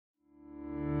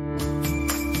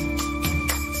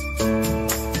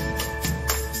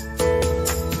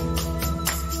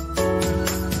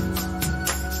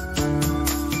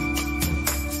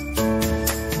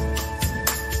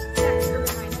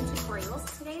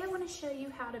show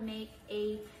you how to make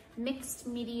a mixed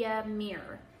media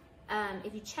mirror.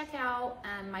 If you check out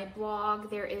my blog,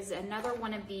 there is another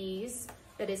one of these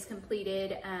that is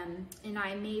completed, and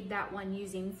I made that one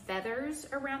using feathers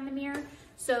around the mirror.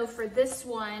 So for this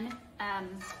one,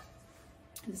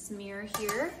 this mirror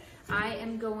here, I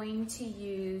am going to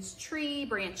use tree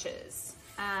branches.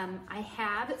 I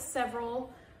have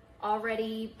several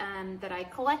already that I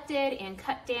collected and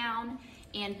cut down,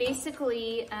 and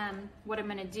basically what I'm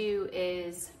gonna do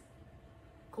is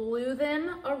glue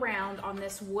them around on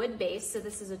this wood base. So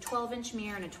this is a 12-inch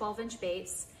mirror and a 12-inch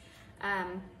base.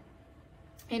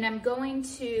 And I'm going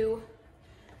to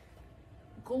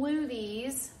glue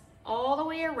these all the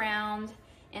way around,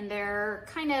 and they're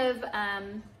kind of,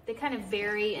 they kind of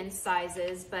vary in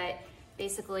sizes, but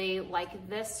basically like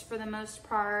this for the most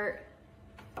part,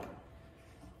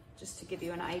 just to give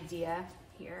you an idea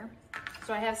here.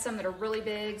 So I have some that are really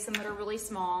big, some that are really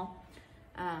small.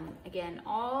 Again,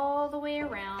 all the way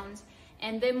around.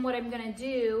 And then what I'm gonna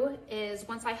do is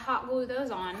once I hot glue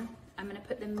those on, I'm gonna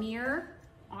put the mirror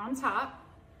on top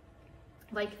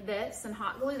like this and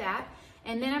hot glue that.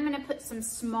 And then I'm gonna put some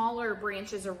smaller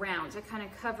branches around to kind of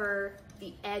cover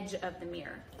the edge of the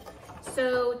mirror.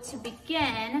 So to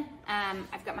begin,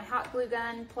 I've got my hot glue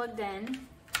gun plugged in.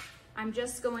 I'm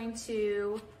just going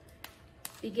to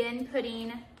begin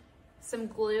putting some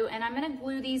glue, and I'm gonna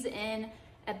glue these in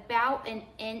about an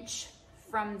inch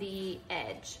from the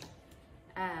edge.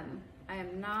 I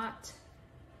am not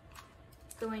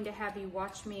going to have you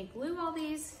watch me glue all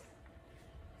these,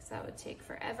 because that would take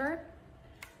forever.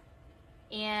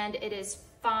 And it is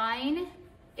fine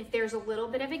if there's a little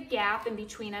bit of a gap in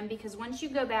between them, because once you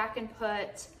go back and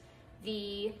put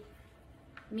the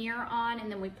mirror on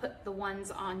and then we put the ones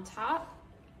on top,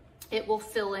 it will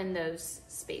fill in those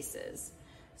spaces.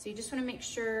 So you just want to make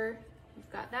sure you've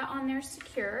got that on there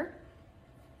secure.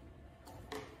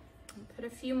 And put a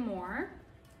few more.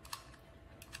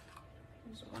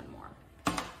 There's one more.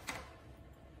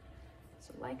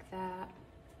 So like that.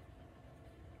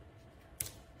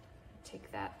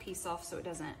 Take that piece off so it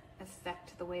doesn't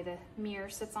affect the way the mirror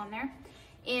sits on there.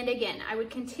 And again, I would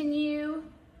continue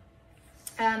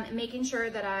making sure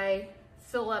that I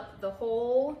fill up the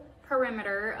whole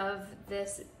perimeter of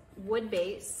this wood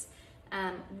base.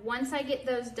 Once I get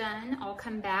those done, I'll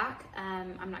come back.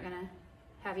 I'm not gonna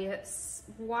have you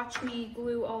watch me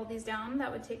glue all these down.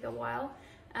 That would take a while.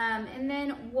 And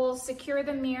then we'll secure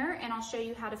the mirror, and I'll show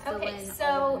you how to fill in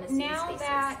all of the missing spaces. So now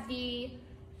that the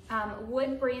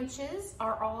wood branches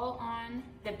are all on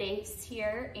the base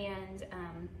here, and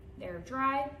they're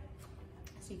dry,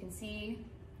 so you can see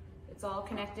it's all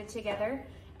connected together.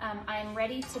 I'm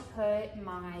ready to put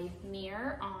my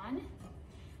mirror on.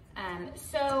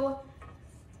 So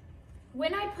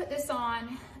when I put this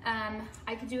on,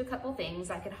 I could do a couple things.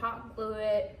 I could hot glue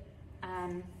it,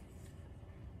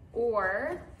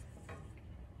 or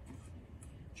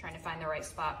trying to find the right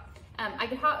spot. I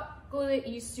could hot glue it,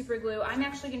 use super glue. I'm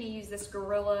actually gonna use this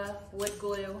Gorilla wood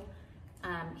glue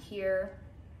here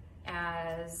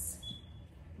as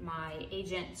my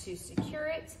agent to secure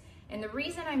it. And the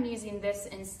reason I'm using this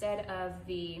instead of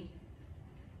the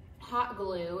hot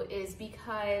glue is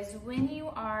because when you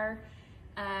are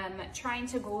trying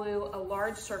to glue a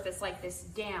large surface like this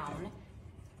down,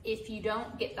 if you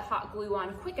don't get the hot glue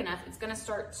on quick enough, it's gonna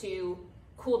start to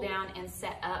cool down and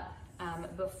set up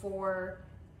before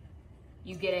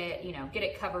you get it, get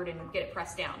it covered and get it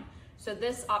pressed down. So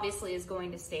this obviously is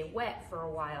going to stay wet for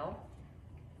a while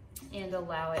and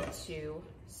allow it to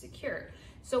secure.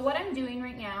 So what I'm doing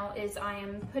right now is I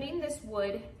am putting this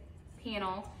wood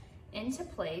panel into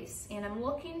place, and I'm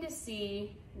looking to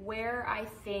see where I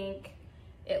think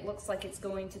it looks like it's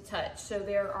going to touch. So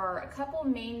there are a couple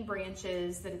main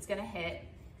branches that it's gonna hit,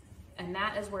 and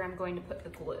that is where I'm going to put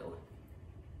the glue.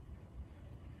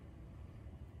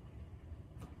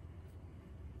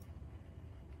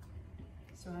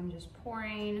 So I'm just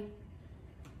pouring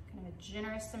kind of a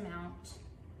generous amount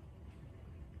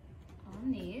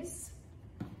on these.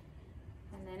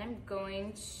 And then I'm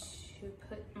going to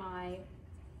put my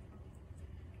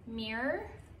mirror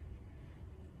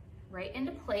right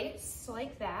into place,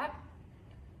 like that.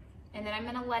 And then I'm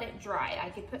gonna let it dry. I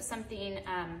could put something,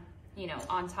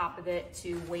 on top of it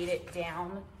to weight it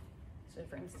down. So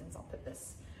for instance, I'll put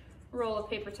this roll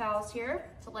of paper towels here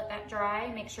to let that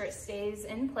dry, make sure it stays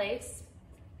in place.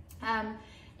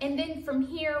 And then from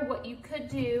here, what you could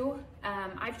do,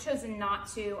 I've chosen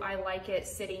not to. I like it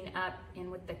sitting up and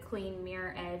with the clean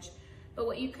mirror edge. But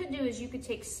what you could do is you could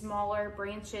take smaller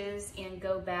branches and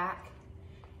go back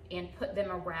and put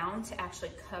them around to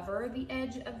actually cover the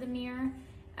edge of the mirror.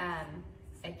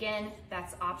 Again,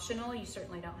 that's optional. You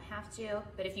certainly don't have to,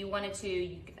 but if you wanted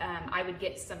to, I would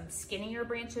get some skinnier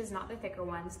branches, not the thicker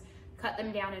ones, cut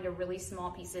them down into really small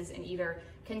pieces and either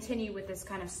continue with this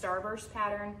kind of starburst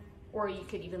pattern, or you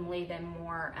could even lay them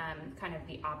more kind of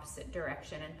the opposite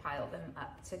direction and pile them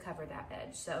up to cover that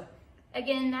edge. So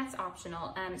again, that's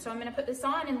optional. So I'm gonna put this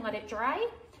on and let it dry.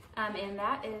 And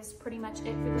that is pretty much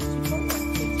it for this tutorial.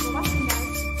 Thanks for watching,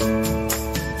 guys.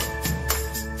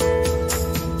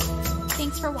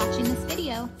 Thanks for watching this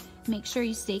video. Make sure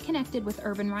you stay connected with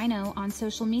Urban Rhino on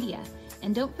social media.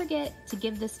 And don't forget to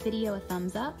give this video a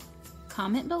thumbs up,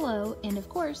 comment below, and of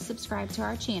course, subscribe to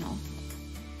our channel.